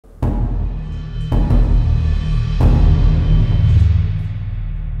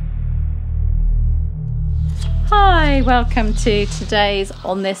Hi, welcome to today's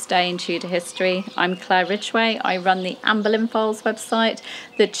On This Day in Tudor History. I'm Claire Ridgway. I run the Anne Boleyn Files website,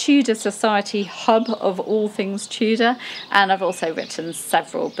 the Tudor Society hub of all things Tudor, and I've also written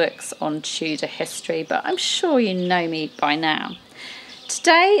several books on Tudor history, but I'm sure you know me by now.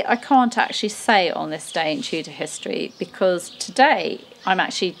 Today I can't actually say On This Day in Tudor History because today I'm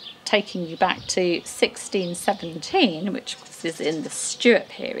actually taking you back to 1617, which is in the Stuart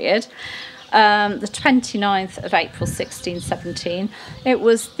period. The 29th of April 1617. It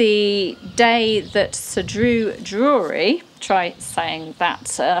was the day that Sir Dru Drury, try saying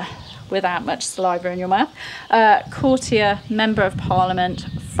that without much saliva in your mouth, courtier, member of Parliament,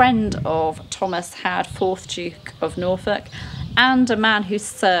 friend of Thomas Howard, 4th Duke of Norfolk, and a man who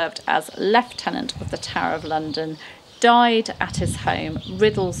served as Lieutenant of the Tower of London, died at his home,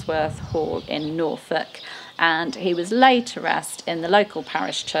 Riddlesworth Hall in Norfolk, and he was laid to rest in the local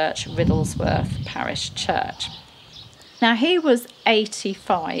parish church, Riddlesworth Parish Church. Now, he was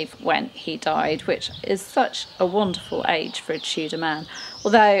 85 when he died, which is such a wonderful age for a Tudor man,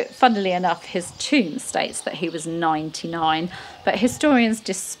 although, funnily enough, his tomb states that he was 99, but historians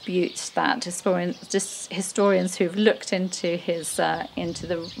dispute that. Historians who've looked into his into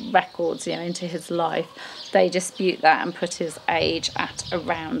the records, into his life, they dispute that and put his age at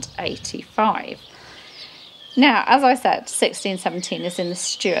around 85. Now, as I said, 1617 is in the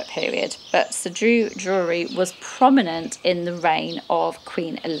Stuart period, but Sir Dru Drury was prominent in the reign of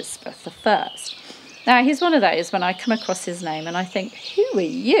Queen Elizabeth I. Now, he's one of those when I come across his name and I think, who are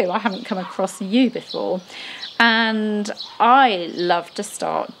you? I haven't come across you before. And I love to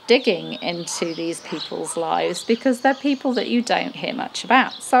start digging into these people's lives because they're people that you don't hear much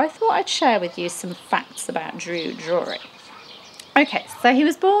about. So I thought I'd share with you some facts about Dru Drury. Okay, so he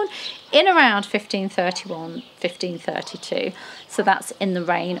was born in around 1531, 1532, so that's in the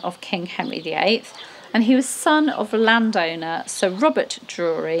reign of King Henry VIII, and he was son of landowner Sir Robert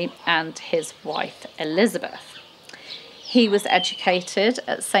Drury and his wife Elizabeth. He was educated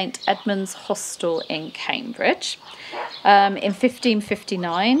at St Edmund's Hostel in Cambridge. In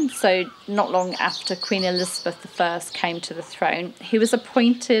 1559, so not long after Queen Elizabeth I came to the throne, he was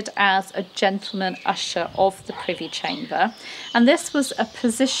appointed as a gentleman usher of the Privy Chamber, and this was a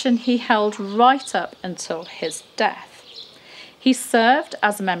position he held right up until his death. He served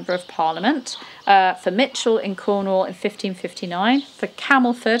as a Member of Parliament for Mitchell in Cornwall in 1559, for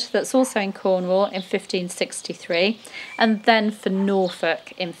Camelford, that's also in Cornwall, in 1563, and then for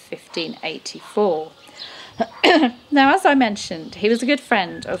Norfolk in 1584. Now, as I mentioned, he was a good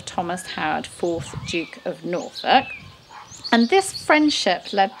friend of Thomas Howard, 4th Duke of Norfolk, and this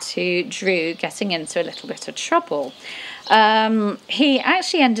friendship led to Dru getting into a little bit of trouble. He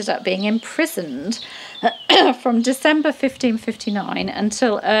actually ended up being imprisoned from December 1559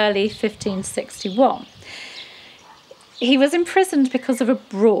 until early 1561. He was imprisoned because of a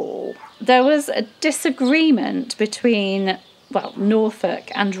brawl. There was a disagreement between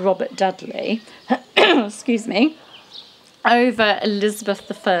Norfolk and Robert Dudley, excuse me, over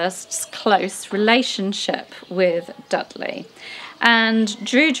Elizabeth I's close relationship with Dudley. And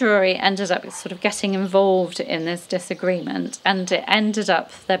Dru Drury ended up sort of getting involved in this disagreement, and it ended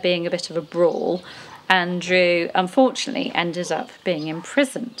up there being a bit of a brawl, and Dru, unfortunately, ended up being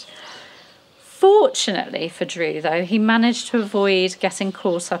imprisoned. Fortunately for Dru, though, he managed to avoid getting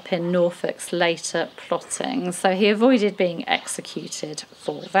caught up in Norfolk's later plotting, so he avoided being executed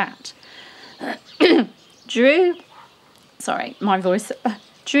for that. Dru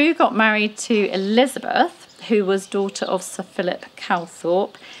got married to Elizabeth, who was daughter of Sir Philip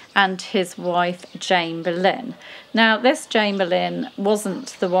Calthorpe, and his wife Jane Boleyn. Now, this Jane Boleyn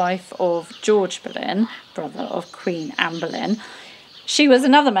wasn't the wife of George Boleyn, brother of Queen Anne Boleyn. She was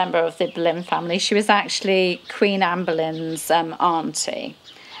another member of the Boleyn family. She was actually Queen Anne Boleyn's auntie.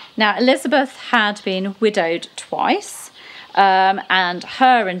 Now, Elizabeth had been widowed twice, and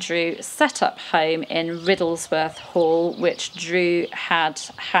her and Dru set up home in Riddlesworth Hall, which Dru had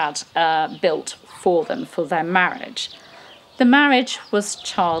built for them for their marriage. The marriage was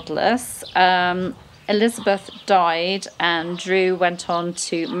childless. Elizabeth died and Dru went on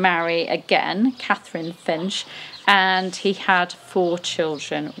to marry again, Catherine Finch, and he had 4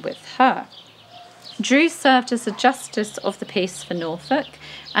 children with her. Dru served as a Justice of the Peace for Norfolk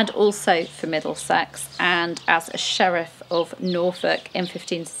and also for Middlesex, and as a Sheriff of Norfolk in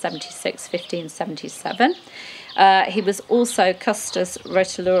 1576-1577. He was also Custos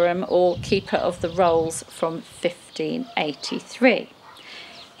Rotulorum, or Keeper of the Rolls, from 1583.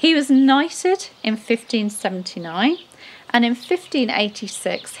 He was knighted in 1579, and in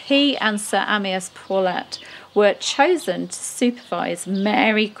 1586 he and Sir Amyas Paulet were chosen to supervise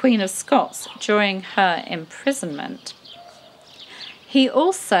Mary, Queen of Scots, during her imprisonment. He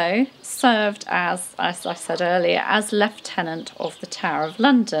also served as I said earlier, as Lieutenant of the Tower of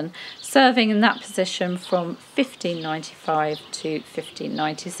London, serving in that position from 1595 to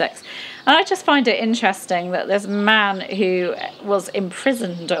 1596. And I just find it interesting that this man who was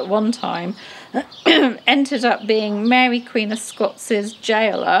imprisoned at one time ended up being Mary, Queen of Scots'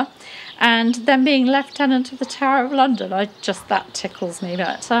 jailer, and then being Lieutenant of the Tower of London. That tickles me,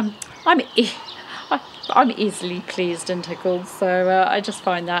 but I'm easily pleased and tickled, so I just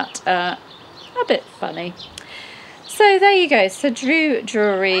find that a bit funny. So there you go, Sir Dru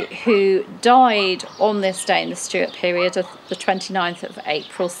Drury, who died on this day in the Stuart period of the 29th of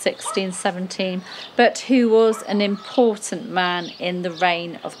April 1617, but who was an important man in the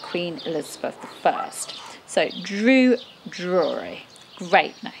reign of Queen Elizabeth I. So Dru Drury,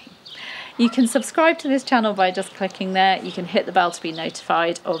 great name. You can subscribe to this channel by just clicking there. You can hit the bell to be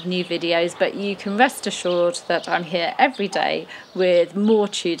notified of new videos, but you can rest assured that I'm here every day with more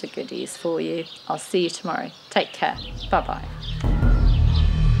Tudor goodies for you. I'll see you tomorrow. Take care. Bye-bye.